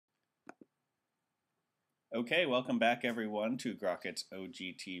Okay, welcome back everyone to Grockit's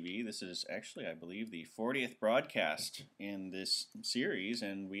OGTV. This is actually, I believe, the 40th broadcast in this series,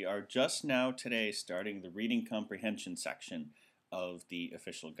 and we are just now today starting the reading comprehension section of the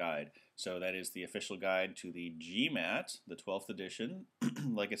official guide. So that is the official guide to the GMAT, the 12th edition,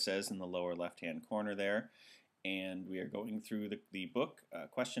 like it says in the lower left-hand corner there. And we are going through the book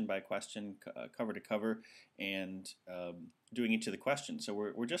question by question, cover to cover, and doing each of the questions. So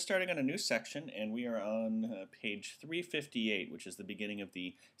we're just starting on a new section, and we are on page 358, which is the beginning of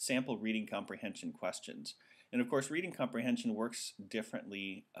the sample reading comprehension questions. And of course, reading comprehension works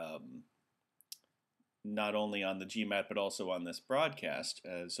differently not only on the GMAT but also on this broadcast.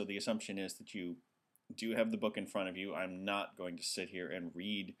 So the assumption is that you do have the book in front of you. I'm not going to sit here and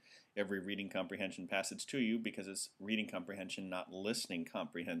read every reading comprehension passage to you because it's reading comprehension, not listening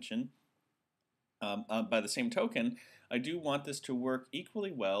comprehension. By the same token, I do want this to work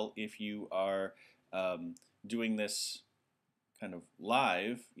equally well if you are doing this kind of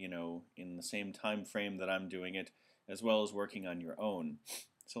live, in the same time frame that I'm doing it, as well as working on your own.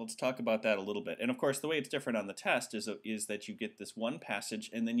 So let's talk about that a little bit. And of course, the way it's different on the test is that you get this one passage,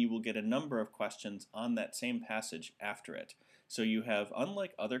 and then you will get a number of questions on that same passage after it. So you have,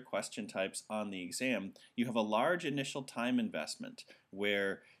 unlike other question types on the exam, you have a large initial time investment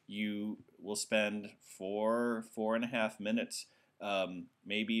where you will spend 4.5 minutes,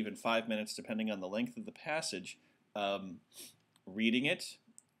 maybe even 5 minutes, depending on the length of the passage, reading it,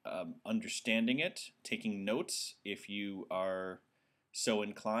 understanding it, taking notes if you are so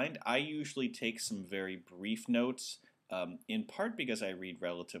inclined. I usually take some very brief notes, in part because I read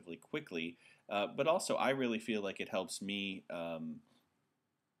relatively quickly, but also I really feel like it helps me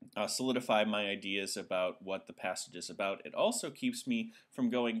solidify my ideas about what the passage is about. It also keeps me from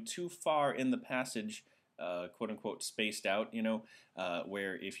going too far in the passage, quote-unquote spaced out,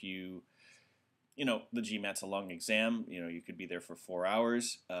 where if the GMAT's a long exam, you could be there for 4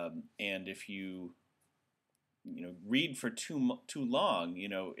 hours, and if you read for too long,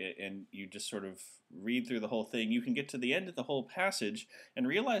 and you just sort of read through the whole thing, you can get to the end of the whole passage and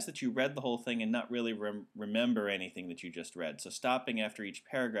realize that you read the whole thing and not really remember anything that you just read. So stopping after each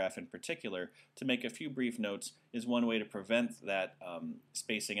paragraph in particular to make a few brief notes is one way to prevent that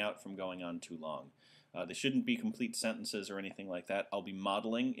spacing out from going on too long. They shouldn't be complete sentences or anything like that. I'll be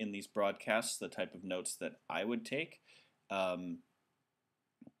modeling in these broadcasts the type of notes that I would take.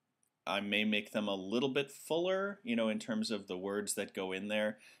 I may make them a little bit fuller, in terms of the words that go in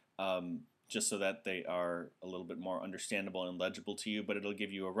there, just so that they are a little bit more understandable and legible to you, but it'll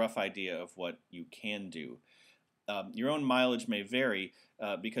give you a rough idea of what you can do. Your own mileage may vary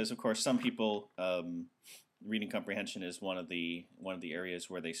because, of course, some people, reading comprehension is one of the areas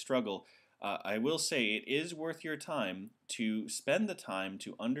where they struggle. I will say it is worth your time to spend the time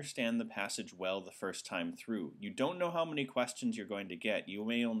to understand the passage well the first time through. You don't know how many questions you're going to get. You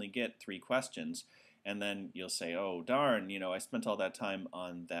may only get 3 questions, and then you'll say, oh, darn, I spent all that time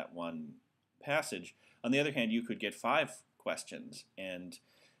on that one passage. On the other hand, you could get 5 questions, and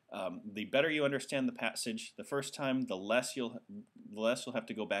the better you understand the passage the first time, the less you'll have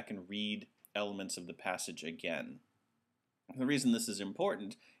to go back and read elements of the passage again. The reason this is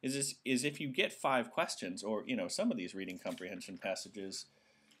important is if you get 5 questions, or some of these reading comprehension passages.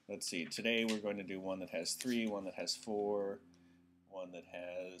 Let's see. Today we're going to do one that has 3, one that has 4, one that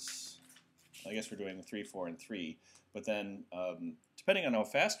has. I guess we're doing 3, 4, and 3. But then, depending on how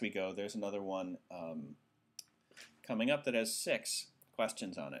fast we go, there's another one coming up that has 6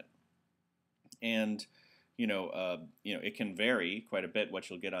 questions on it, and it can vary quite a bit what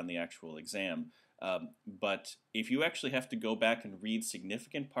you'll get on the actual exam. But if you actually have to go back and read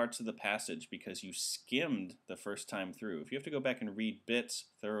significant parts of the passage because you skimmed the first time through, if you have to go back and read bits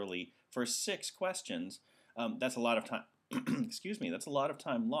thoroughly for 6 questions, that's a lot of time. Excuse me, that's a lot of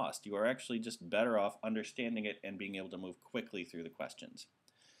time lost. You are actually just better off understanding it and being able to move quickly through the questions.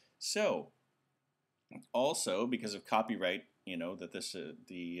 So, also because of copyright, that this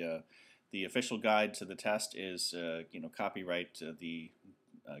the official guide to the test is copyright the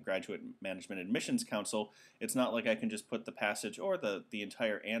Graduate Management Admissions Council. It's not like I can just put the passage or the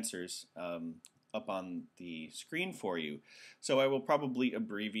entire answers up on the screen for you. So I will probably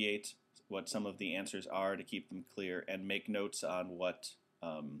abbreviate what some of the answers are to keep them clear and make notes on what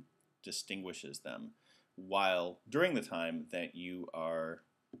distinguishes them during the time that you are,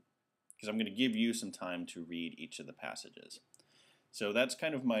 because I'm going to give you some time to read each of the passages. So that's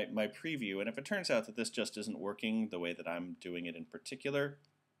kind of my preview, and if it turns out that this just isn't working the way that I'm doing it in particular,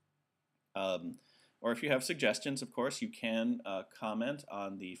 or if you have suggestions, of course, you can comment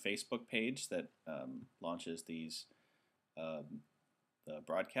on the Facebook page that launches these the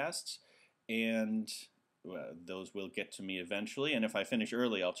broadcasts, and those will get to me eventually, and if I finish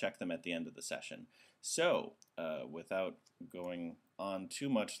early, I'll check them at the end of the session. So, without going on too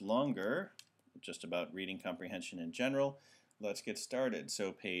much longer, just about reading comprehension in general, let's get started.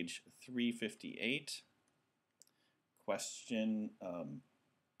 So, page 358, question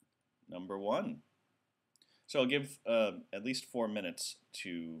number 1. So I'll give at least 4 minutes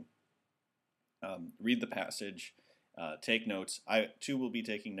to read the passage, take notes. I too will be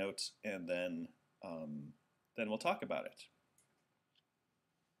taking notes, and then we'll talk about it.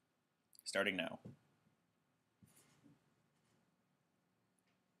 Starting now.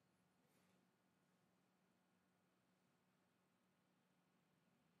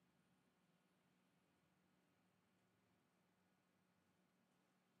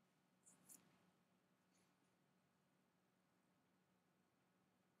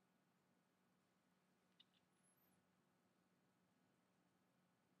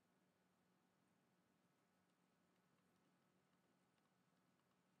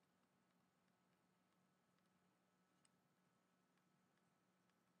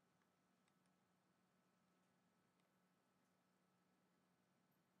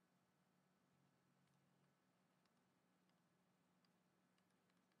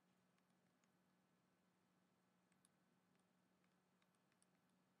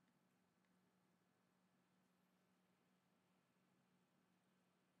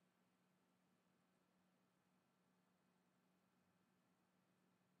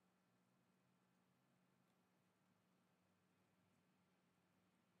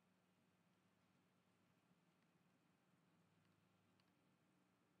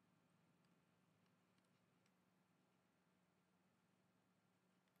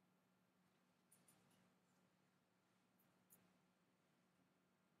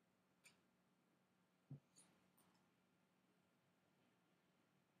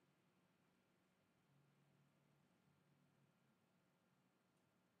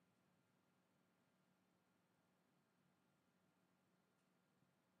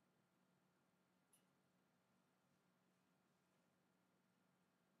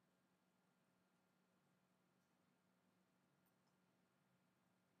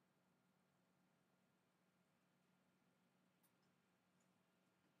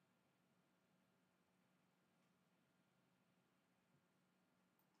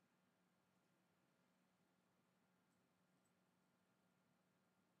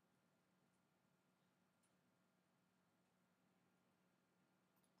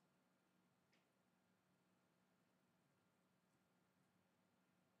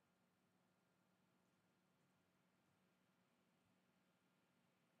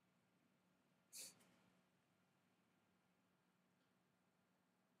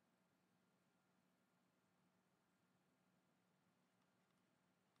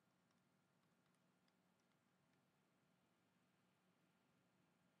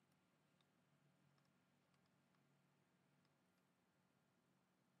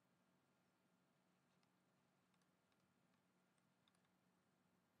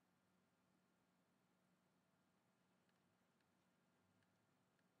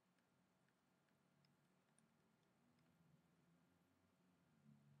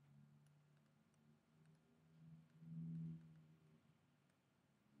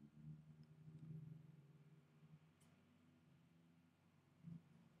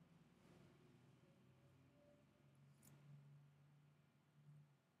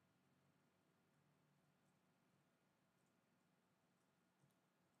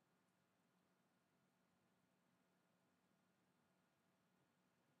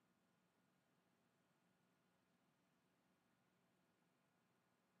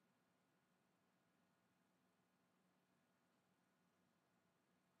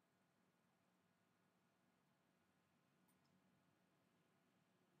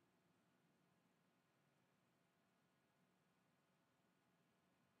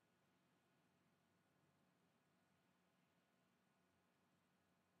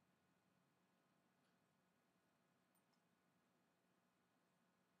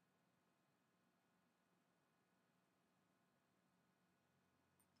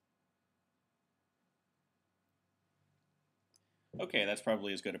 Okay, that's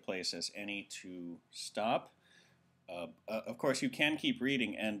probably as good a place as any to stop. Of course, you can keep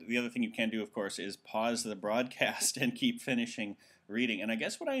reading, and the other thing you can do, of course, is pause the broadcast and keep finishing reading. And I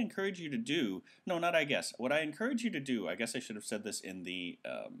guess what I encourage you to do, no, not I guess, what I encourage you to do, I guess I should have said this in the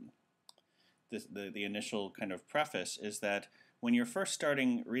initial kind of preface, is that when you're first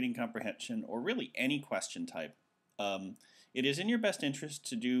starting reading comprehension, or really any question type, it is in your best interest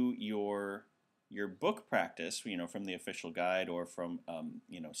to do your book practice, from the official guide or from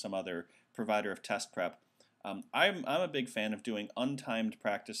some other provider of test prep, I'm a big fan of doing untimed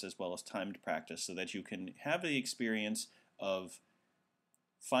practice as well as timed practice so that you can have the experience of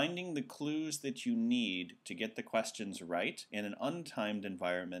finding the clues that you need to get the questions right in an untimed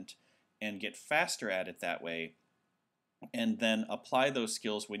environment and get faster at it that way, and then apply those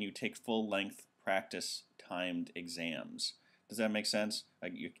skills when you take full-length practice timed exams. Does that make sense?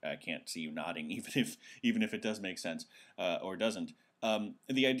 I can't see you nodding, even if it does make sense or doesn't.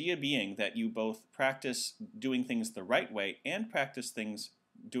 The idea being that you both practice doing things the right way and practice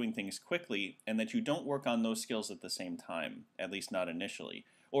doing things quickly, and that you don't work on those skills at the same time, at least not initially.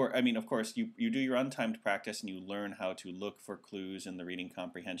 Or, I mean, of course, you do your untimed practice and you learn how to look for clues in the reading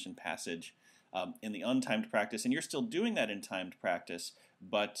comprehension passage in the untimed practice, and you're still doing that in timed practice,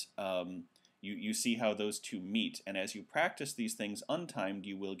 but you see how those two meet. And as you practice these things untimed,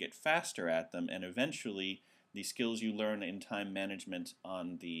 you will get faster at them, and eventually the skills you learn in time management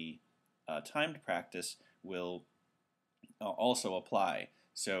on the timed practice will also apply.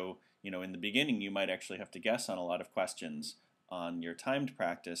 So, in the beginning, you might actually have to guess on a lot of questions on your timed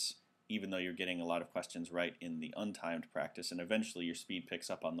practice, even though you're getting a lot of questions right in the untimed practice. And eventually, your speed picks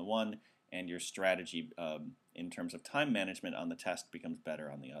up on the one, and your strategy in terms of time management on the test becomes better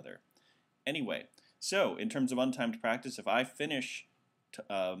on the other. Anyway, so in terms of untimed practice, if I finish,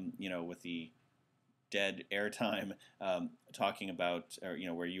 with the dead airtime talking about, or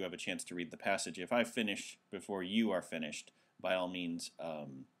where you have a chance to read the passage, if I finish before you are finished, by all means,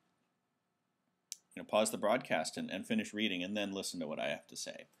 pause the broadcast and finish reading, and then listen to what I have to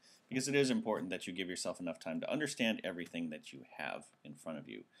say, because it is important that you give yourself enough time to understand everything that you have in front of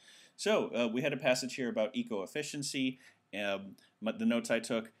you. So we had a passage here about eco-efficiency. The notes I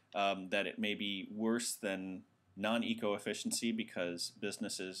took that it may be worse than non-eco-efficiency because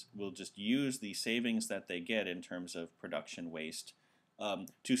businesses will just use the savings that they get in terms of production waste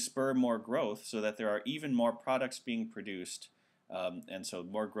to spur more growth, so that there are even more products being produced, and so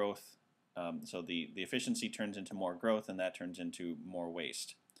more growth. So the efficiency turns into more growth, and that turns into more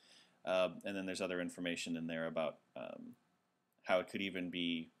waste. And then there's other information in there about how it could even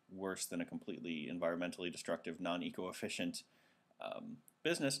be worse than a completely environmentally destructive, non-eco-efficient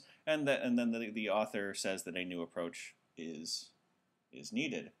business. And then the author says that a new approach is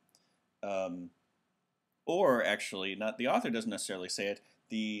needed. Or actually, not the author doesn't necessarily say it.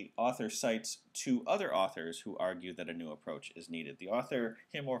 The author cites two other authors who argue that a new approach is needed. The author,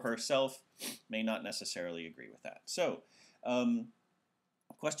 him or herself, may not necessarily agree with that. So,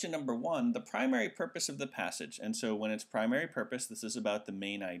 question number one, the primary purpose of the passage. And so when it's primary purpose, this is about the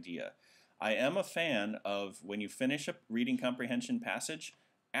main idea. I am a fan of when you finish a reading comprehension passage,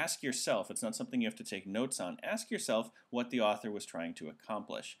 ask yourself, it's not something you have to take notes on, ask yourself what the author was trying to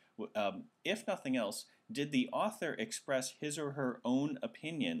accomplish. If nothing else, did the author express his or her own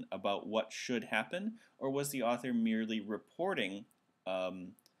opinion about what should happen, or was the author merely reporting,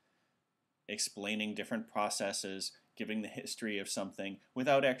 explaining different processes, giving the history of something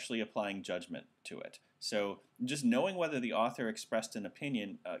without actually applying judgment to it? So just knowing whether the author expressed an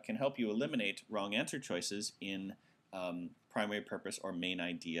opinion can help you eliminate wrong answer choices in primary purpose or main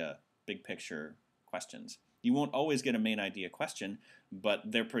idea, big picture questions. You won't always get a main idea question, but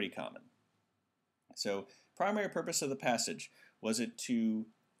they're pretty common. So primary purpose of the passage, was it to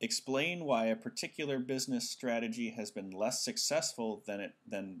explain why a particular business strategy has been less successful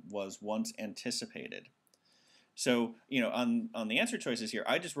than was once anticipated? So, on the answer choices here,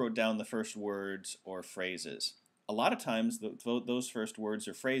 I just wrote down the first words or phrases. A lot of times, those first words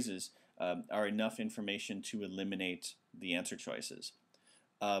or phrases are enough information to eliminate the answer choices.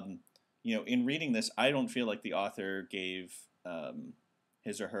 In reading this, I don't feel like the author gave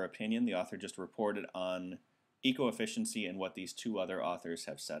his or her opinion. The author just reported on eco-efficiency and what these two other authors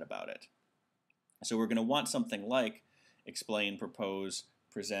have said about it. So we're going to want something like explain, propose,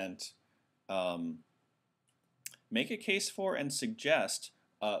 present, make a case for, and suggest.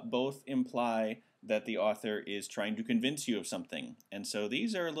 Both imply that the author is trying to convince you of something. And so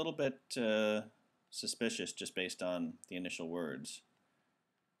these are a little bit suspicious just based on the initial words.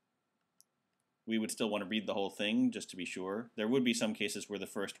 We would still want to read the whole thing just to be sure. There would be some cases where the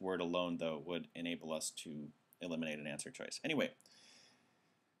first word alone, though, would enable us to eliminate an answer choice. Anyway,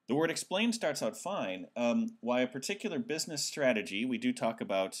 the word explain starts out fine. Why a particular business strategy, we do talk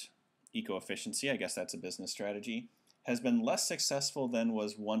about eco-efficiency, I guess that's a business strategy, has been less successful than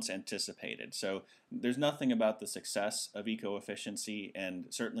was once anticipated. So there's nothing about the success of eco-efficiency, and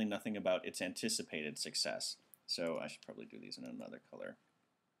certainly nothing about its anticipated success. So I should probably do these in another color.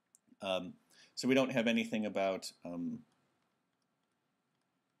 So we don't have anything about, so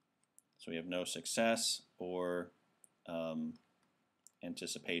we have no success or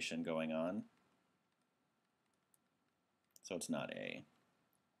anticipation going on. So it's not A.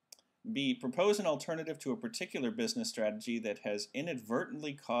 B, propose an alternative to a particular business strategy that has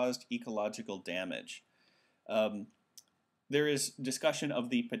inadvertently caused ecological damage. There is discussion of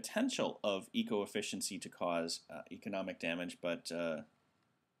the potential of eco-efficiency to cause economic damage, but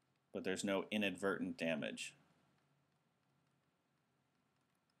there's no inadvertent damage.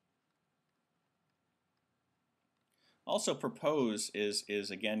 Also, propose is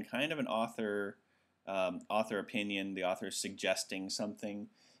again kind of an author opinion. The author is suggesting something,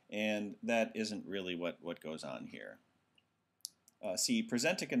 and that isn't really what goes on here. C,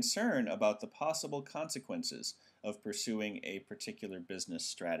 present a concern about the possible consequences of pursuing a particular business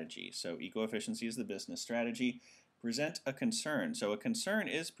strategy. So eco-efficiency is the business strategy. Present a concern. So a concern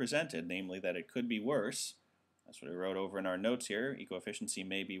is presented, namely that it could be worse. That's what we wrote over in our notes here. Eco-efficiency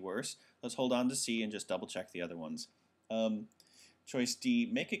may be worse. Let's hold on to C and just double check the other ones. Choice D,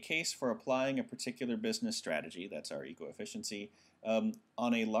 make a case for applying a particular business strategy, that's our eco-efficiency, on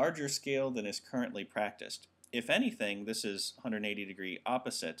a larger scale than is currently practiced. If anything, this is 180-degree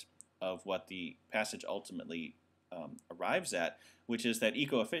opposite of what the passage ultimately arrives at, which is that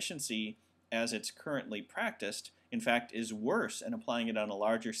eco-efficiency, as it's currently practiced, in fact is worse, and applying it on a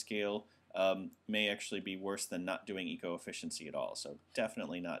larger scale may actually be worse than not doing eco-efficiency at all. So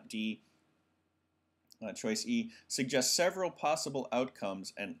definitely not D. Choice E, suggests several possible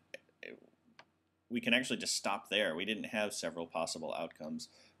outcomes, and we can actually just stop there. We didn't have several possible outcomes,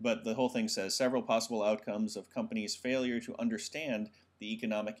 but the whole thing says several possible outcomes of companies' failure to understand the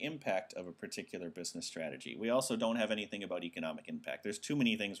economic impact of a particular business strategy. We also don't have anything about economic impact. There's too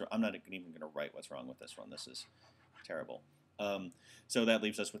many things. I'm not even going to write what's wrong with this one. This is terrible. So that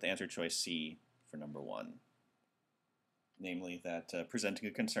leaves us with answer choice C for number 1, namely that presenting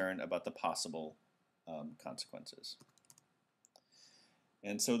a concern about the possible consequences.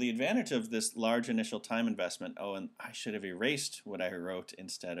 And so the advantage of this large initial time investment, oh, and I should have erased what I wrote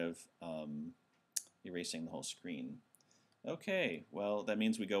instead of erasing the whole screen. Okay, well, that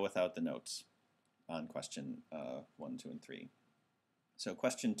means we go without the notes on question 1, 2, and 3. So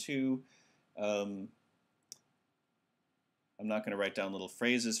question 2, I'm not going to write down little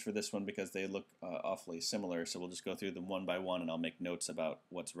phrases for this one because they look awfully similar, so we'll just go through them one by one and I'll make notes about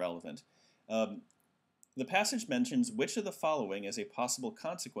what's relevant. The passage mentions which of the following is a possible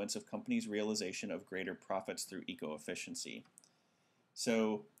consequence of companies' realization of greater profits through eco-efficiency.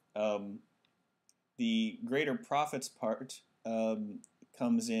 So the greater profits part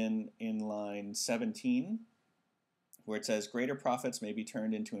comes in line 17, where it says greater profits may be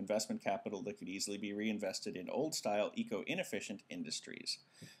turned into investment capital that could easily be reinvested in old-style eco-inefficient industries.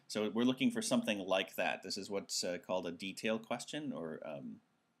 So we're looking for something like that. This is what's called a detail question, or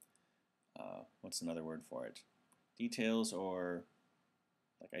what's another word for it? Details, or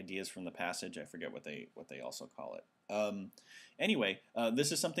like ideas from the passage. I forget what they also call it. Anyway,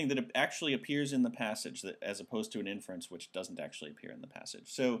 this is something that actually appears in the passage, that, as opposed to an inference which doesn't actually appear in the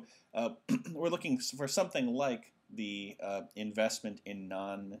passage. So we're looking for something like the investment in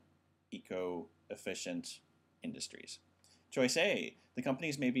non-eco-efficient industries. Choice A, the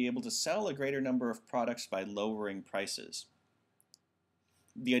companies may be able to sell a greater number of products by lowering prices.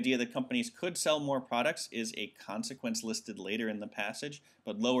 The idea that companies could sell more products is a consequence listed later in the passage,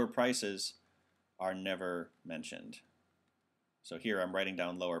 but lower prices are never mentioned. So here I'm writing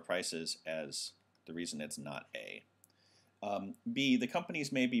down lower prices as the reason it's not A. B, the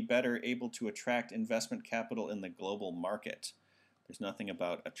companies may be better able to attract investment capital in the global market. There's nothing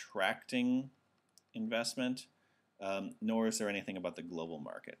about attracting investment, nor is there anything about the global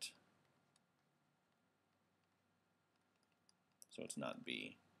market. So it's not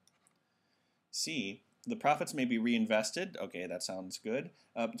B. C, the profits may be reinvested, okay, that sounds good,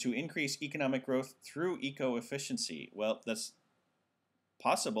 to increase economic growth through eco-efficiency. Well, that's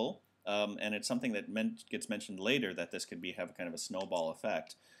possible, and it's something that gets mentioned later, that this could have kind of a snowball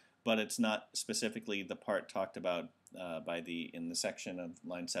effect, but it's not specifically the part talked about in the section of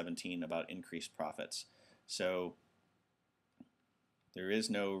line 17 about increased profits. So there is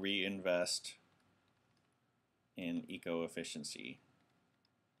no reinvest in eco-efficiency.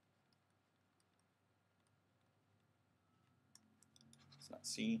 It's not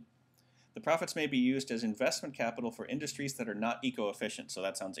C. The profits may be used as investment capital for industries that are not eco-efficient. So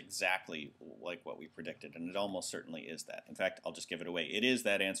that sounds exactly like what we predicted, and it almost certainly is that. In fact, I'll just give it away. It is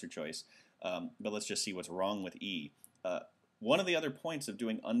that answer choice, but let's just see what's wrong with E. One of the other points of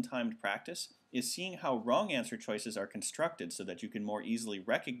doing untimed practice is seeing how wrong answer choices are constructed so that you can more easily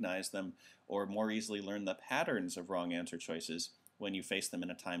recognize them or more easily learn the patterns of wrong answer choices when you face them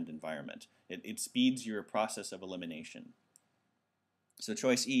in a timed environment. It speeds your process of elimination. So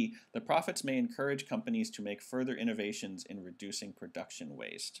choice E, the profits may encourage companies to make further innovations in reducing production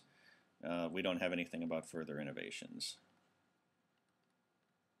waste. We don't have anything about further innovations.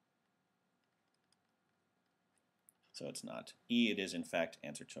 So it's not E, it is in fact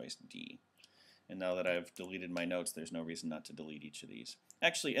answer choice D. And now that I've deleted my notes, there's no reason not to delete each of these.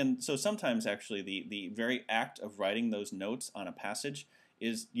 Actually, and so sometimes actually the very act of writing those notes on a passage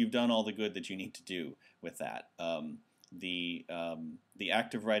is you've done all the good that you need to do with that. The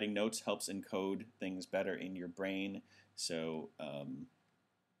act of writing notes helps encode things better in your brain, so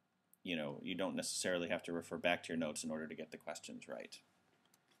you know, you don't necessarily have to refer back to your notes in order to get the questions right.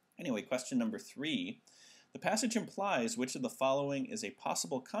 Anyway, question number 3. The passage implies which of the following is a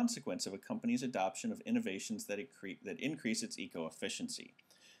possible consequence of a company's adoption of innovations that increase its eco-efficiency.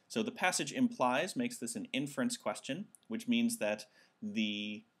 So the passage implies makes this an inference question, which means that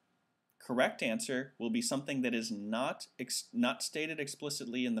the correct answer will be something that is not stated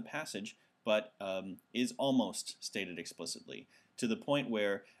explicitly in the passage, but is almost stated explicitly, to the point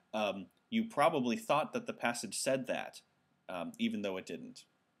where you probably thought that the passage said that, even though it didn't.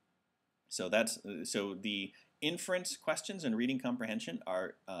 So the inference questions in reading comprehension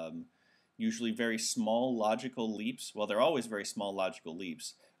are usually very small logical leaps. Well, they're always very small logical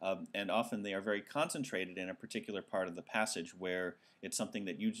leaps, and often they are very concentrated in a particular part of the passage where it's something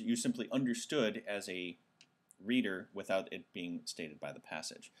that you simply understood as a reader without it being stated by the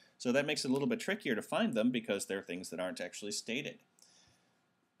passage. So that makes it a little bit trickier to find them because they're things that aren't actually stated.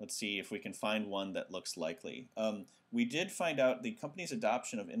 Let's see if we can find one that looks likely. We did find out the company's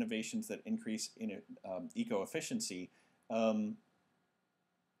adoption of innovations that increase eco-efficiency.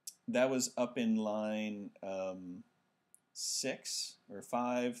 That was up in line 6 or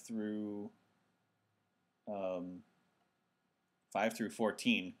 5 through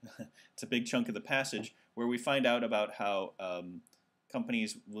 14. It's a big chunk of the passage where we find out about how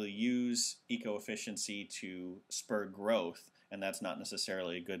companies will use eco-efficiency to spur growth, and that's not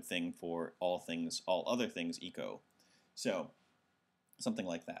necessarily a good thing for all other things eco. So something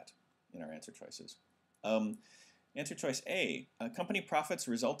like that in our answer choices. Answer choice A, company profits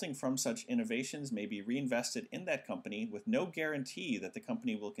resulting from such innovations may be reinvested in that company with no guarantee that the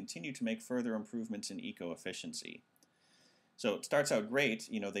company will continue to make further improvements in eco-efficiency. So it starts out great.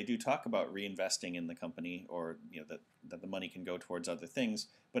 You know, they do talk about reinvesting in the company, or you know that the money can go towards other things,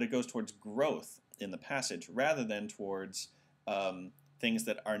 but it goes towards growth in the passage rather than towards things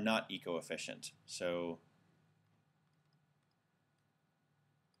that are not eco-efficient. So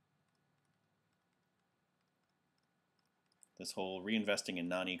this whole reinvesting in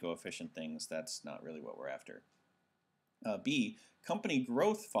non-eco-efficient things, that's not really what we're after. B, company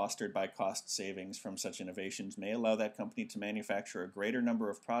growth fostered by cost savings from such innovations may allow that company to manufacture a greater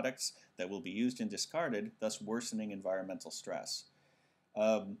number of products that will be used and discarded, thus worsening environmental stress.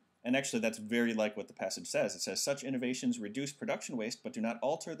 And actually that's very like what the passage says. It says, such innovations reduce production waste but do not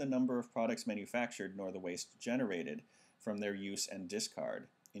alter the number of products manufactured nor the waste generated from their use and discard.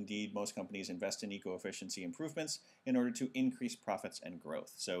 Indeed, most companies invest in eco-efficiency improvements in order to increase profits and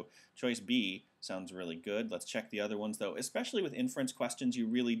growth. So choice B sounds really good. Let's check the other ones, though. Especially with inference questions, you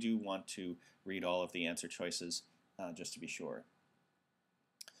really do want to read all of the answer choices just to be sure.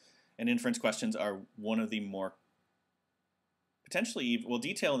 And inference questions are one of the more potentially, well,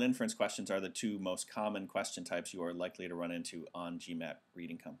 detail and inference questions are the two most common question types you are likely to run into on GMAT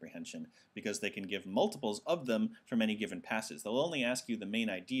reading comprehension because they can give multiples of them from any given passage. They'll only ask you the main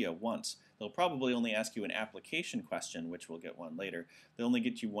idea once. They'll probably only ask you an application question, which we'll get one later. They'll only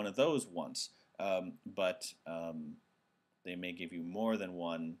get you one of those once, but they may give you more than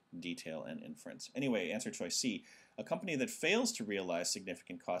one detail and inference. Anyway, answer choice C. A company that fails to realize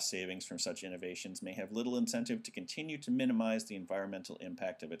significant cost savings from such innovations may have little incentive to continue to minimize the environmental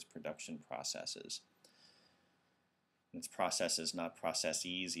impact of its production processes. It's processes, not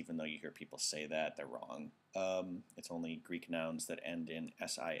processes, even though you hear people say that, they're wrong. It's only Greek nouns that end in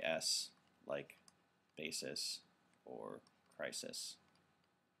sis, like basis or crisis.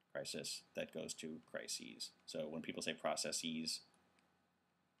 Crisis, that goes to crises. So when people say processes,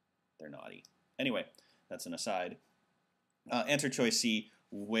 they're naughty. Anyway, that's an aside. Answer choice C,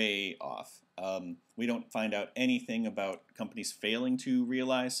 way off. We don't find out anything about companies failing to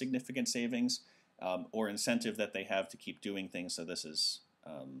realize significant savings or incentive that they have to keep doing things. So this is,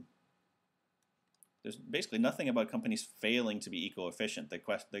 there's basically nothing about companies failing to be eco-efficient.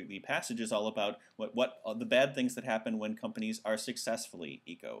 The passage is all about what the bad things that happen when companies are successfully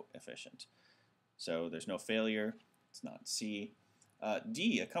eco-efficient. So there's no failure. It's not C.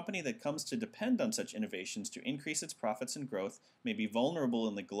 D, a company that comes to depend on such innovations to increase its profits and growth may be vulnerable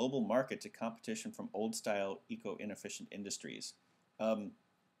in the global market to competition from old-style, eco-inefficient industries. Um,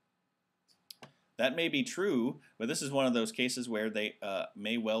 that may be true, but this is one of those cases where they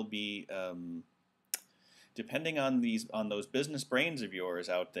may well be, depending on those business brains of yours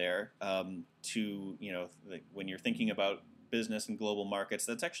out there, to when you're thinking about business and global markets,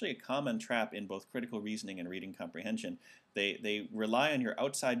 that's actually a common trap in both critical reasoning and reading comprehension. They rely on your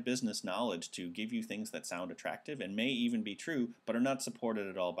outside business knowledge to give you things that sound attractive and may even be true, but are not supported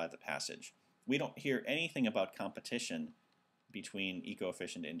at all by the passage. We don't hear anything about competition between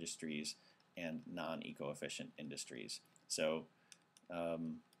eco-efficient industries and non-eco-efficient industries. So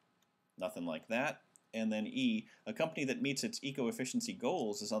nothing like that. And then E, a company that meets its eco-efficiency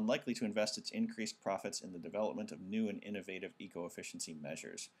goals is unlikely to invest its increased profits in the development of new and innovative eco-efficiency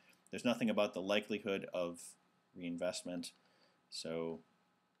measures. There's nothing about the likelihood of reinvestment, so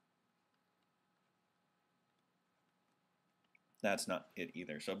that's not it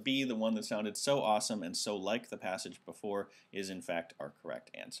either. So B, the one that sounded so awesome and so like the passage before, is in fact our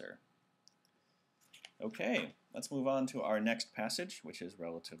correct answer. Okay, let's move on to our next passage, which is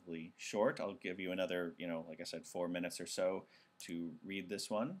relatively short. I'll give you another, like I said, 4 minutes or so to read this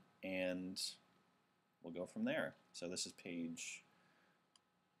one, and we'll go from there. So this is page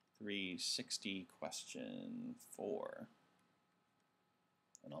 360, question 4.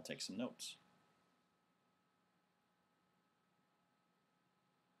 And I'll take some notes.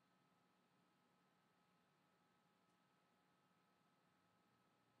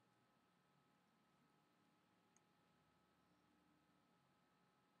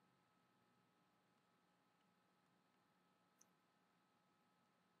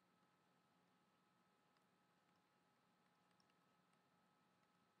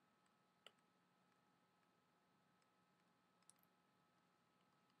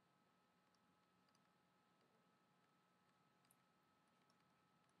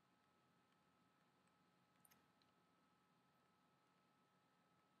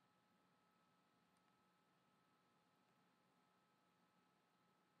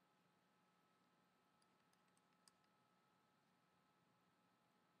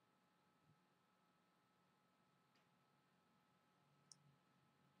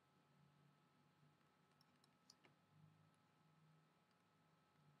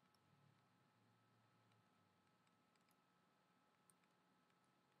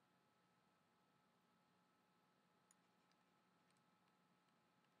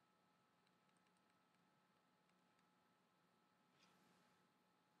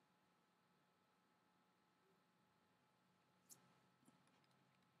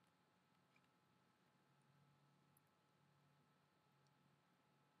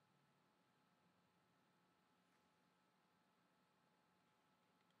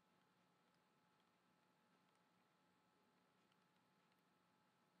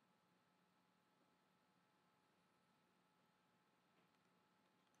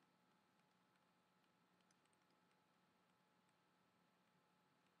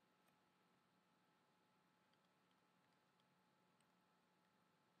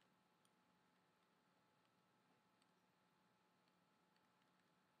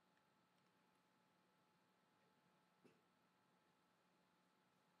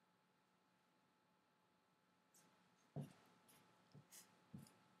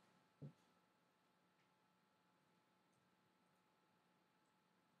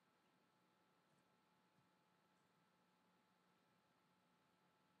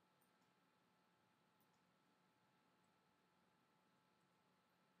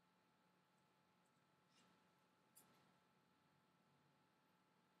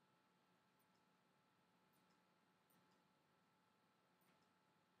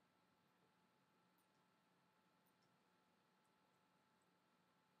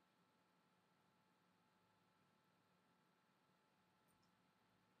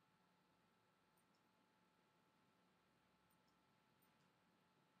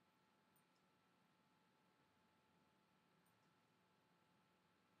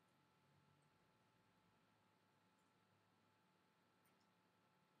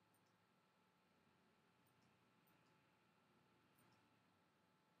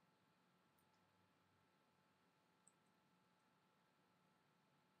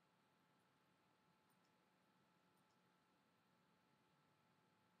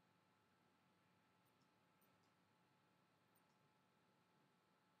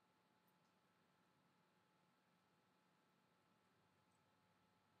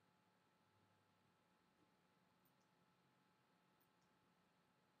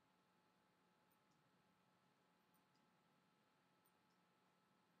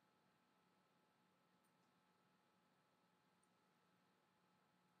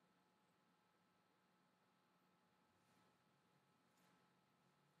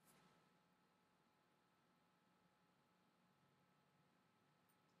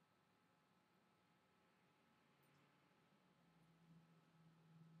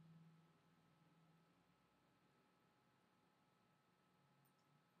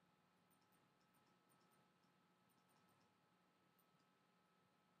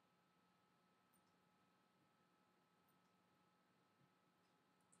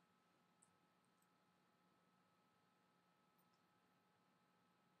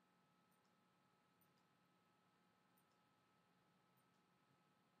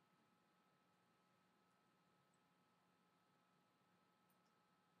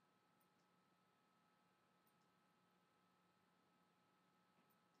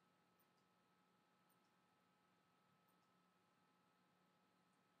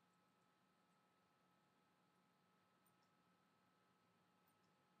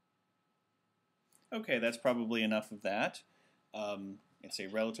 Okay, that's probably enough of that. It's a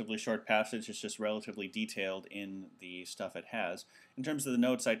relatively short passage. It's just relatively detailed in the stuff it has. In terms of the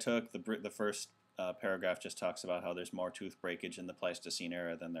notes I took, the first paragraph just talks about how there's more tooth breakage in the Pleistocene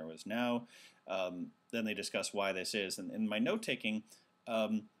era than there was now. Then they discuss why this is. And in my note-taking,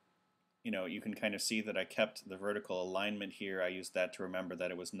 you can kind of see that I kept the vertical alignment here. I used that to remember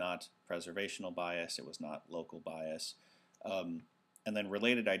that it was not preservational bias. It was not local bias. And then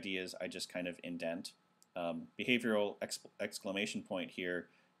related ideas, I just kind of indent. Behavioral exclamation point here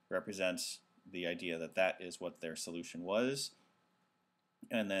represents the idea that that is what their solution was,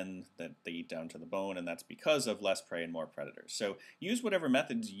 and then that they eat down to the bone, and that's because of less prey and more predators. So use whatever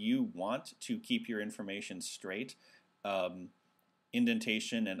methods you want to keep your information straight.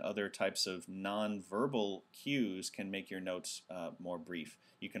 Indentation and other types of non-verbal cues can make your notes more brief.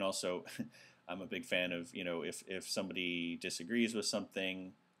 You can also, I'm a big fan of, if somebody disagrees with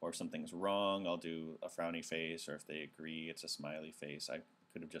something, or if something's wrong, I'll do a frowny face, or if they agree, it's a smiley face. I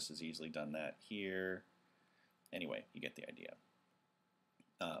could have just as easily done that here. Anyway, you get the idea.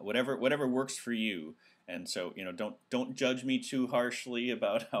 Whatever works for you, and so don't judge me too harshly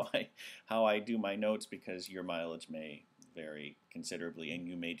about how I do my notes, because your mileage may vary considerably, and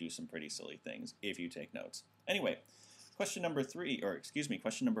you may do some pretty silly things if you take notes. Anyway, question number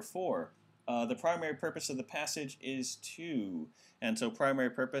 4. The primary purpose of the passage is to, and so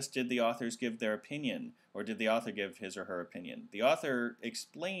primary purpose, did the authors give their opinion, or did the author give his or her opinion? The author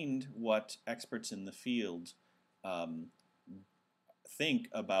explained what experts in the field think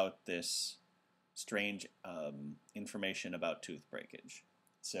about this strange information about tooth breakage.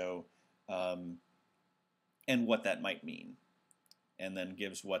 So, and what that might mean, and then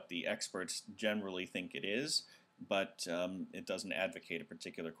gives what the experts generally think it is, but it doesn't advocate a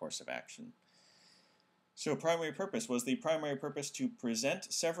particular course of action. So primary purpose, was the primary purpose to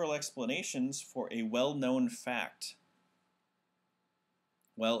present several explanations for a well-known fact?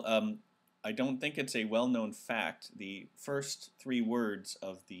 Well, I don't think it's a well-known fact. The first 3 words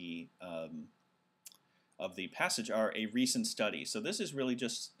of the passage are a recent study. So this is really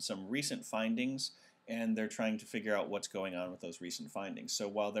just some recent findings, and they're trying to figure out what's going on with those recent findings. So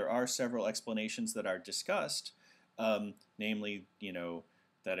while there are several explanations that are discussed, namely,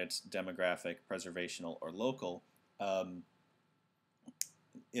 that it's demographic, preservational, or local,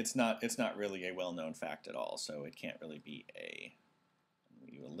 it's not really a well-known fact at all. So it can't really be A.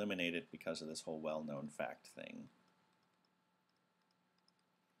 You eliminate it because of this whole well-known fact thing.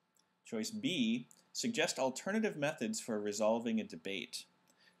 Choice B, suggest alternative methods for resolving a debate.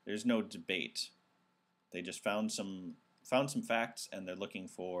 There's no debate. They just found some facts, and they're looking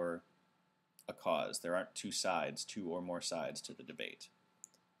for a cause. There aren't 2 or more sides to the debate.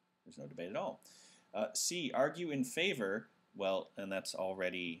 There's no debate at all. C, argue in favor. Well, and that's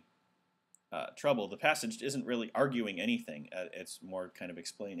already trouble. The passage isn't really arguing anything. It's more kind of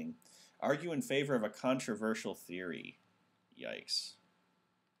explaining. Argue in favor of a controversial theory. Yikes.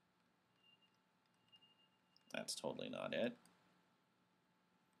 That's totally not it.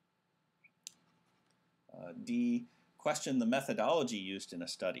 D, question the methodology used in a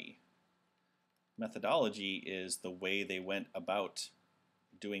study. Methodology is the way they went about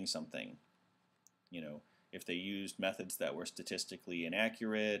doing something. If they used methods that were statistically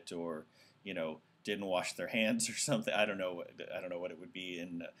inaccurate, or didn't wash their hands or something. I don't know what it would be,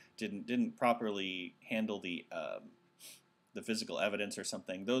 and didn't properly handle the physical evidence or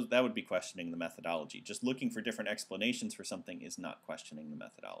something. That would be questioning the methodology. Just looking for different explanations for something is not questioning the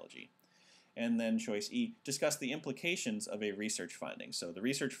methodology. And then choice E, discuss the implications of a research finding. So the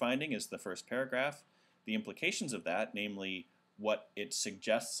research finding is the first paragraph. The implications of that, namely what it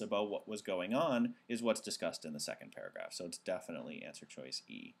suggests about what was going on, is what's discussed in the second paragraph. So it's definitely answer choice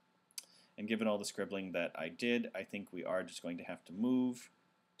E. And given all the scribbling that I did, I think we are just going to have to move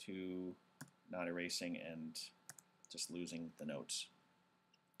to not erasing and just losing the notes.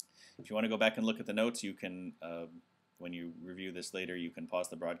 If you want to go back and look at the notes, you can, when you review this later, you can pause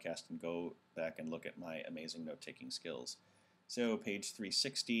the broadcast and go back and look at my amazing note-taking skills. So page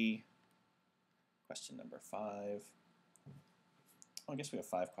 360, question number 5. I guess we have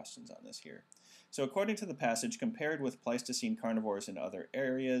 5 questions on this here. So according to the passage, compared with Pleistocene carnivores in other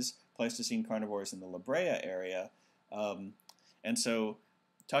areas, Pleistocene carnivores in the La Brea area, and so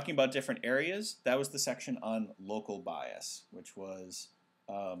talking about different areas, that was the section on local bias, which was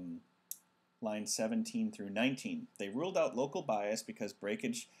lines 17 through 19. They ruled out local bias because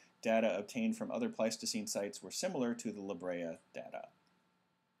breakage data obtained from other Pleistocene sites were similar to the La Brea data.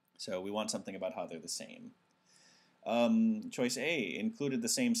 So we want something about how they're the same. Choice A, included the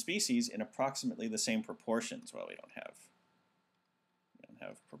same species in approximately the same proportions. Well, we don't have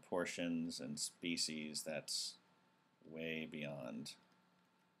have proportions and species. That's way beyond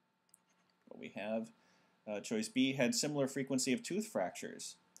what we have. Choice B had similar frequency of tooth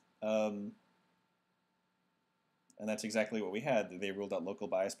fractures. And that's exactly what we had. They ruled out local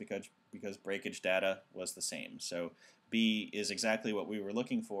bias because breakage data was the same. So B is exactly what we were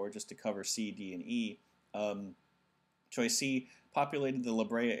looking for, just to cover C, D, and E. Choice C populated the La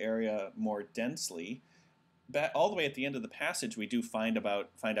Brea area more densely. All the way at the end of the passage, we do find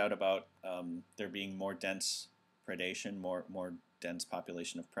out about there being more dense predation, more dense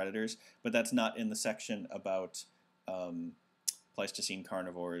population of predators, but that's not in the section about Pleistocene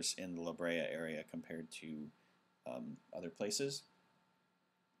carnivores in the La Brea area compared to other places.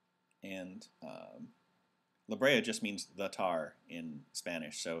 And La Brea just means the tar in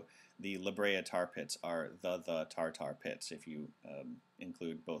Spanish, so the La Brea tar pits are the tar pits if you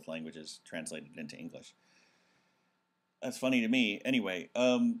include both languages translated into English. That's funny to me. Anyway,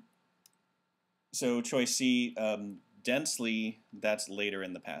 so choice C, densely, that's later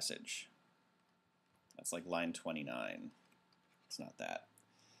in the passage. That's like line 29. It's not that.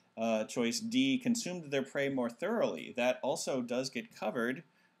 Choice D, consumed their prey more thoroughly. That also does get covered.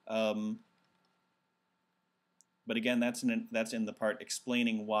 But again, that's in the part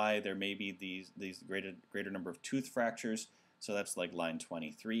explaining why there may be these greater number of tooth fractures. So that's like line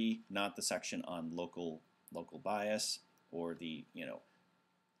 23, not the section on local bias or the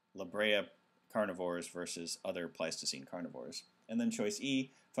La Brea carnivores versus other Pleistocene carnivores. And then choice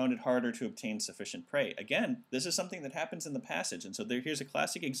E, found it harder to obtain sufficient prey. Again, this is something that happens in the passage, and so here's a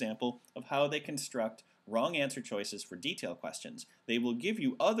classic example of how they construct wrong answer choices for detail questions. They will give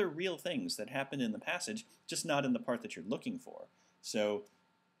you other real things that happen in the passage, just not in the part that you're looking for. So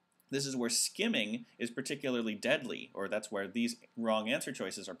this is where skimming is particularly deadly, or that's where these wrong answer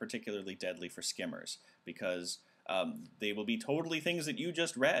choices are particularly deadly for skimmers, because they will be totally things that you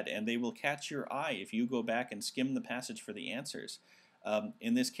just read, and they will catch your eye if you go back and skim the passage for the answers.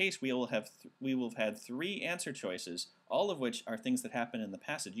 In this case, we will have had 3 answer choices, all of which are things that happen in the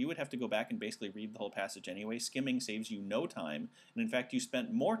passage. You would have to go back and basically read the whole passage anyway. Skimming saves you no time, and in fact, you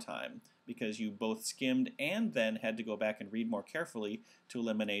spent more time because you both skimmed and then had to go back and read more carefully to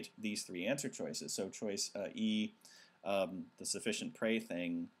eliminate these 3 answer choices. So choice E, the sufficient prey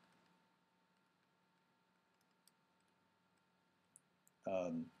thing,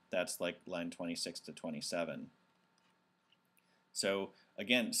 that's like line 26 to 27. So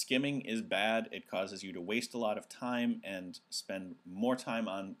again, skimming is bad. It causes you to waste a lot of time and spend more time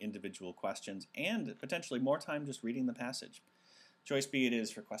on individual questions and potentially more time just reading the passage. Choice B it is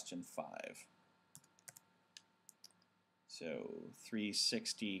for question 5. So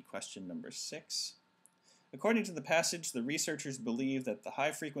 360, question number 6. According to the passage, the researchers believe that the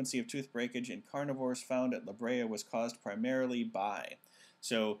high frequency of tooth breakage in carnivores found at La Brea was caused primarily by.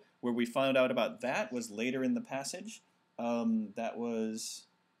 So where we found out about that was later in the passage. That was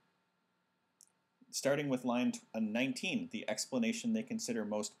starting with line 19. The explanation they consider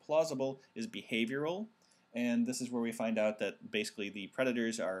most plausible is behavioral, and this is where we find out that basically the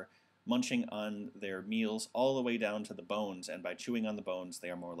predators are munching on their meals all the way down to the bones, and by chewing on the bones, they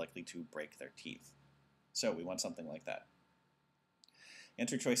are more likely to break their teeth. So we want something like that.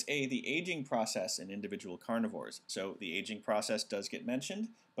 Answer choice A, the aging process in individual carnivores. So the aging process does get mentioned,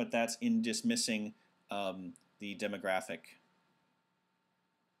 but that's in dismissing the demographic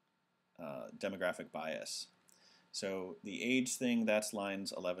bias. So the age thing, that's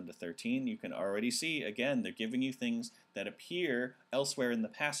lines 11 to 13. You can already see, again, they're giving you things that appear elsewhere in the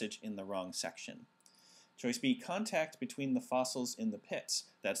passage in the wrong section. Choice B, contact between the fossils in the pits.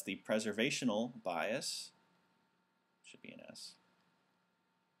 That's the preservational bias. Should be an S.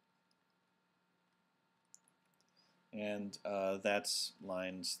 And that's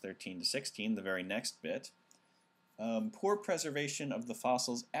lines 13 to 16, the very next bit. Poor preservation of the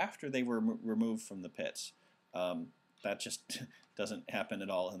fossils after they were removed from the pits. That just doesn't happen at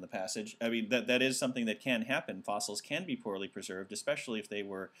all in the passage. I mean, that is something that can happen. Fossils can be poorly preserved, especially if they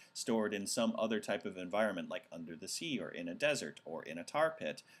were stored in some other type of environment, like under the sea or in a desert or in a tar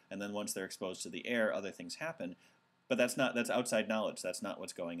pit. And then once they're exposed to the air, other things happen. But that's outside knowledge. That's not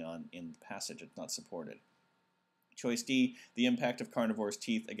what's going on in the passage. It's not supported. Choice D, the impact of carnivores'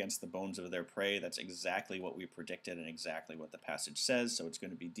 teeth against the bones of their prey. That's exactly what we predicted and exactly what the passage says, so it's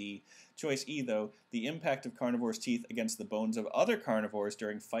going to be D. Choice E, though, the impact of carnivores' teeth against the bones of other carnivores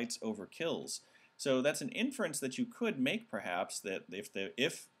during fights over kills. So that's an inference that you could make, perhaps, that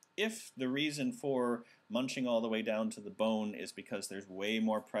if the reason for munching all the way down to the bone is because there's way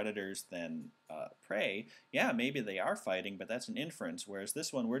more predators than prey, yeah, maybe they are fighting, but that's an inference, whereas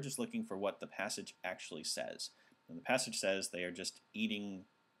this one, we're just looking for what the passage actually says. And the passage says they are just eating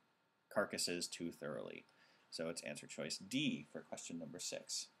carcasses too thoroughly. So it's answer choice D for question number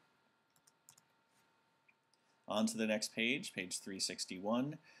 6. On to the next page, page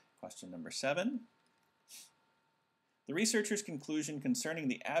 361, question number 7. The researcher's conclusion concerning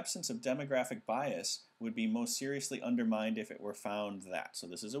the absence of demographic bias would be most seriously undermined if it were found that. So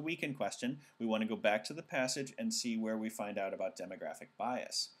this is a weakened question. We want to go back to the passage and see where we find out about demographic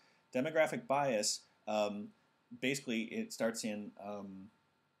bias. Demographic bias, basically it starts in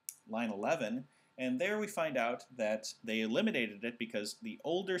line 11, and there we find out that they eliminated it because the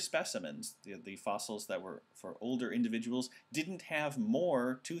older specimens, the fossils that were for older individuals, didn't have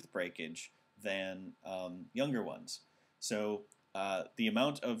more tooth breakage than younger ones. So the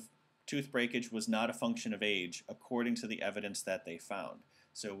amount of tooth breakage was not a function of age according to the evidence that they found.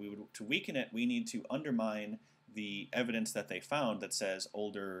 So to weaken it, we need to undermine the evidence that they found that says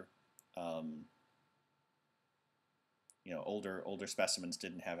older older specimens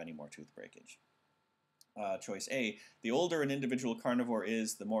didn't have any more tooth breakage. Choice A, the older an individual carnivore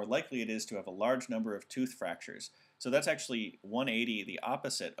is, the more likely it is to have a large number of tooth fractures. So that's actually 180, the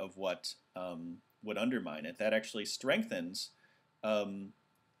opposite of what would undermine it. That actually strengthens, that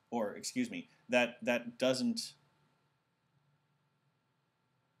doesn't,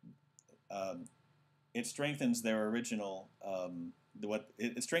 it strengthens their original,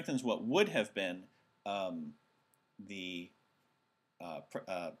 it strengthens what would have been the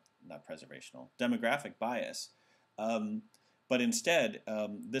not preservational, demographic bias. But instead,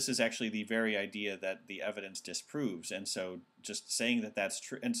 this is actually the very idea that the evidence disproves. And so just saying that that's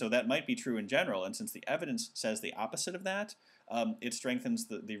true, and so that might be true in general, and since the evidence says the opposite of that, it strengthens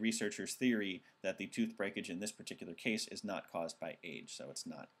the researcher's theory that the tooth breakage in this particular case is not caused by age, so it's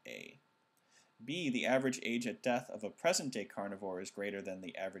not A. B, the average age at death of a present-day carnivore is greater than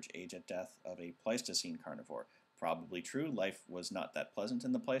the average age at death of a Pleistocene carnivore. Probably true. Life was not that pleasant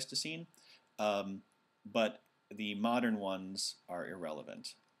in the Pleistocene, but the modern ones are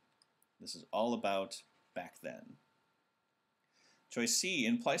irrelevant. This is all about back then. Choice C,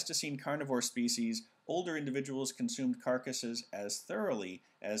 in Pleistocene carnivore species, older individuals consumed carcasses as thoroughly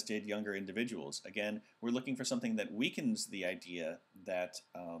as did younger individuals. Again, we're looking for something that weakens the idea that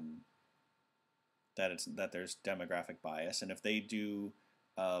that there's demographic bias, and if they do,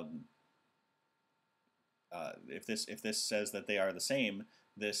 if this says that they are the same,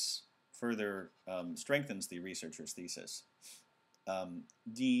 this further strengthens the researcher's thesis.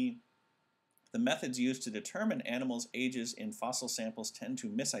 D, the methods used to determine animals' ages in fossil samples tend to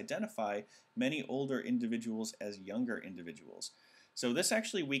misidentify many older individuals as younger individuals. So this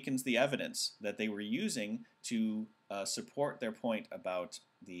actually weakens the evidence that they were using to support their point about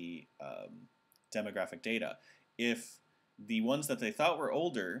the demographic data. If the ones that they thought were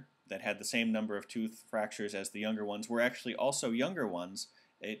older, that had the same number of tooth fractures as the younger ones, were actually also younger ones,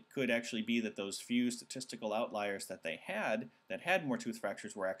 it could actually be that those few statistical outliers that they had that had more tooth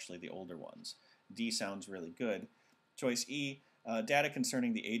fractures were actually the older ones. D sounds really good. Choice E, data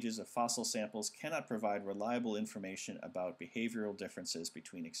concerning the ages of fossil samples cannot provide reliable information about behavioral differences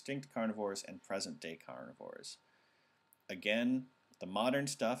between extinct carnivores and present-day carnivores. Again, the modern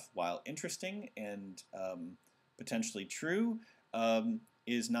stuff, while interesting and potentially true,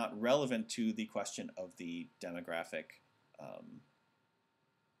 is not relevant to the question of the demographic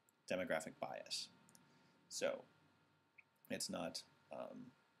bias. So it's not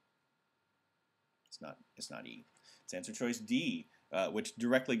E. It's answer choice D, which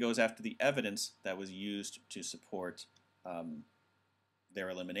directly goes after the evidence that was used to support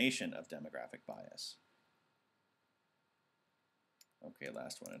their elimination of demographic bias. Okay,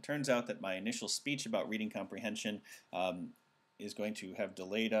 last one. It turns out that my initial speech about reading comprehension is going to have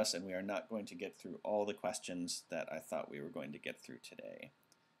delayed us, and we are not going to get through all the questions that I thought we were going to get through today.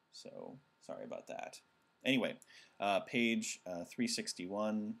 So, sorry about that. Anyway, page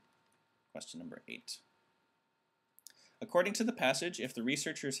 361, question number 8. According to the passage, if the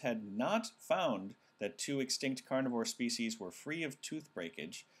researchers had not found that 2 extinct carnivore species were free of tooth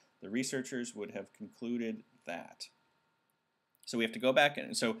breakage, the researchers would have concluded that. So we have to go back,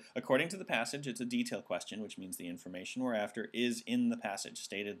 and so according to the passage, it's a detail question, which means the information we're after is in the passage,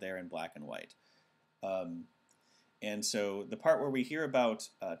 stated there in black and white. And so the part where we hear about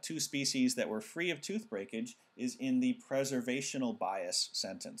 2 species that were free of tooth breakage is in the preservational bias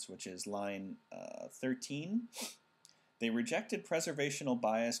sentence, which is line 13. They rejected preservational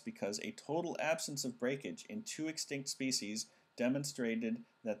bias because a total absence of breakage in 2 extinct species demonstrated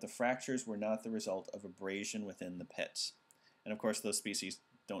that the fractures were not the result of abrasion within the pits. And of course, those species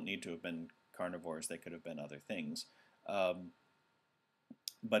don't need to have been carnivores. They could have been other things.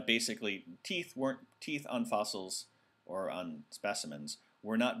 But basically, teeth on fossils or on specimens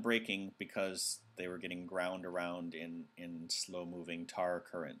were not breaking because they were getting ground around in slow-moving tar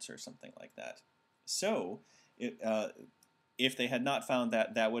currents or something like that. So, if they had not found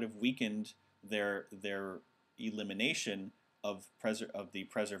that, that would have weakened their elimination of the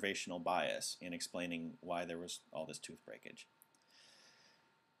preservational bias in explaining why there was all this tooth breakage.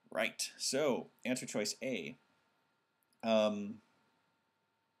 Right. So, answer choice A.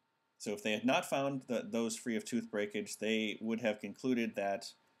 So if they had not found those free of tooth breakage, they would have concluded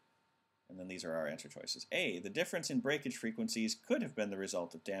that, and then these are our answer choices. A, the difference in breakage frequencies could have been the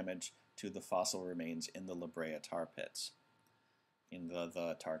result of damage to the fossil remains in the La Brea tar pits, in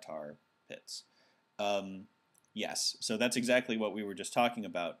the Tartar pits. Yes, so that's exactly what we were just talking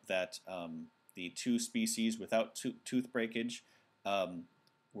about, that the two species without tooth breakage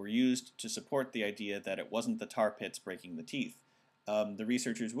were used to support the idea that it wasn't the tar pits breaking the teeth. The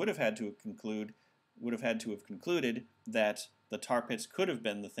researchers would have had to have concluded that the tar pits could have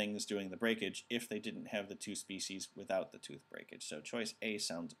been the things doing the breakage if they didn't have the two species without the tooth breakage. So choice A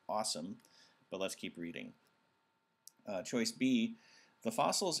sounds awesome, but let's keep reading. Choice B, the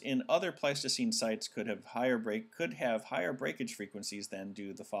fossils in other Pleistocene sites could have higher breakage frequencies than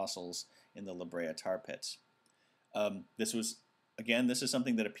do the fossils in the La Brea tar pits. This is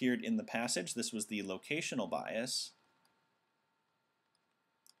something that appeared in the passage. This was the locational bias,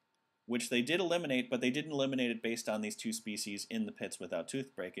 which they did eliminate, but they didn't eliminate it based on these two species in the pits without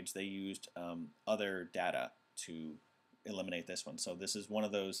tooth breakage. They used other data to eliminate this one. So this is one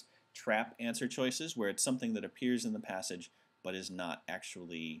of those trap answer choices where it's something that appears in the passage but is not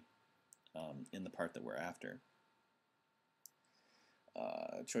actually in the part that we're after.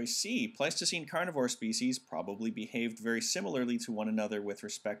 Choice C, Pleistocene carnivore species probably behaved very similarly to one another with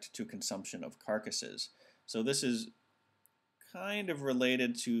respect to consumption of carcasses. So this is kind of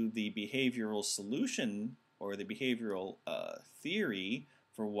related to the behavioral solution or the behavioral theory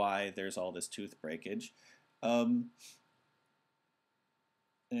for why there's all this tooth breakage. And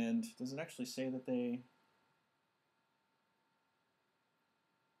does it actually say that they...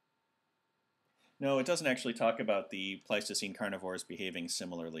 No, it doesn't actually talk about the Pleistocene carnivores behaving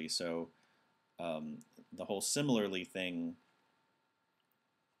similarly, so the whole similarly thing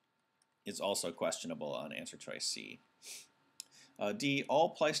is also questionable on answer choice C. D, all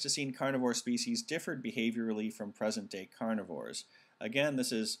Pleistocene carnivore species differed behaviorally from present-day carnivores. Again,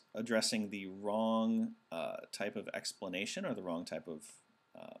 this is addressing the wrong type of explanation or the wrong type of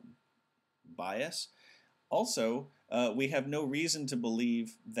bias. Also, we have no reason to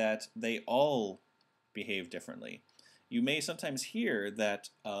believe that they all behave differently. You may sometimes hear that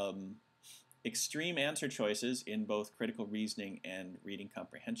extreme answer choices in both critical reasoning and reading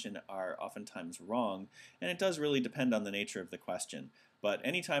comprehension are oftentimes wrong, and it does really depend on the nature of the question. But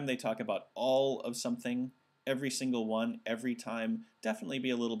anytime they talk about all of something, every single one, every time, definitely be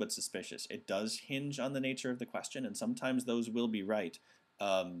a little bit suspicious. It does hinge on the nature of the question, and sometimes those will be right,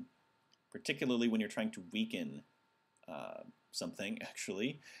 particularly when you're trying to weaken something,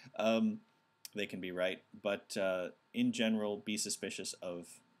 actually. They can be right, but in general, be suspicious of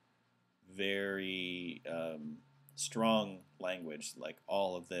very strong language like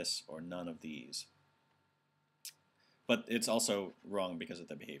all of this or none of these. But it's also wrong because of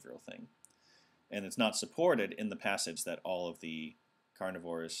the behavioral thing. And it's not supported in the passage that all of the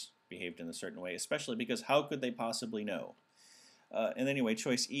carnivores behaved in a certain way, especially because how could they possibly know? And anyway,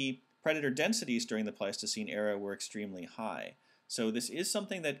 choice E, predator densities during the Pleistocene era were extremely high. So this is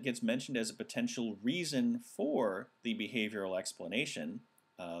something that gets mentioned as a potential reason for the behavioral explanation,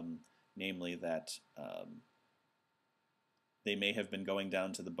 namely that they may have been going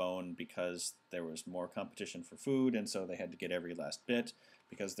down to the bone because there was more competition for food, and so they had to get every last bit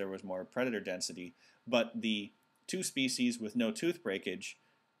because there was more predator density. But the two species with no tooth breakage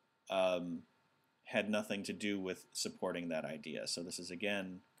had nothing to do with supporting that idea. So this is,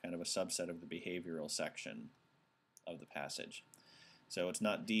 again, kind of a subset of the behavioral section of the passage. So it's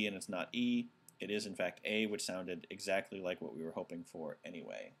not D and it's not E. It is, in fact, A, which sounded exactly like what we were hoping for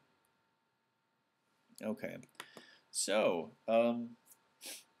anyway. Okay. So,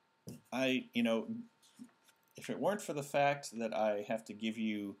 if it weren't for the fact that I have to give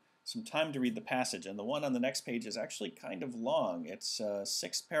you some time to read the passage, and the one on the next page is actually kind of long. It's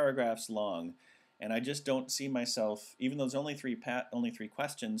 6 paragraphs long, and I just don't see myself, even though there's only three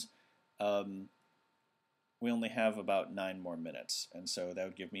questions, we only have about 9 more minutes, and so that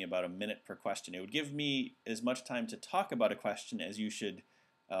would give me about a minute per question. It would give me as much time to talk about a question as you should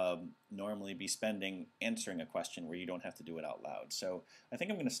normally be spending answering a question where you don't have to do it out loud. So I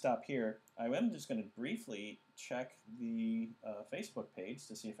think I'm going to stop here. I am just going to briefly check the Facebook page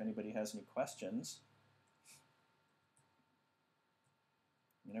to see if anybody has any questions.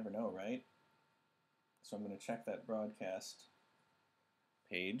 You never know, right? So I'm going to check that broadcast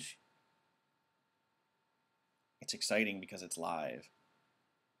page. It's exciting because it's live.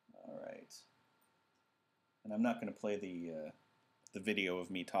 All right. And I'm not going to play the video of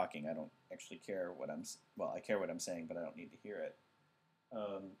me talking. I don't actually care what I care what I'm saying, but I don't need to hear it.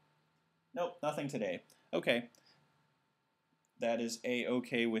 Nope, nothing today. Okay. That is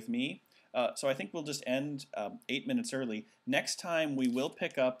A-okay with me. So I think we'll just end 8 minutes early. Next time we will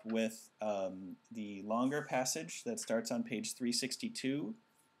pick up with the longer passage that starts on page 362.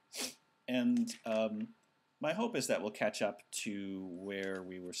 And my hope is that we'll catch up to where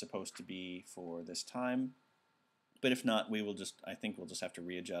we were supposed to be for this time. But if not, I think we'll just have to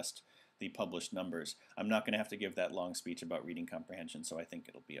readjust the published numbers. I'm not going to have to give that long speech about reading comprehension, so I think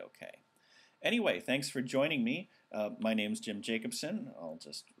it'll be okay. Anyway, thanks for joining me. My name's Jim Jacobson. I'll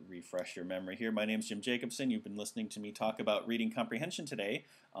just refresh your memory here. My name's Jim Jacobson. You've been listening to me talk about reading comprehension today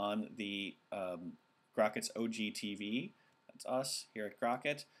on the Grockit's OGTV. That's us here at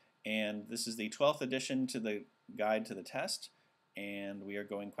Grockit. And this is the 12th edition to the guide to the test. And we are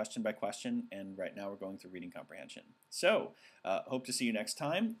going question by question, and right now we're going through reading comprehension. So, hope to see you next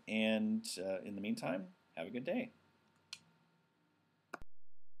time, and in the meantime, have a good day.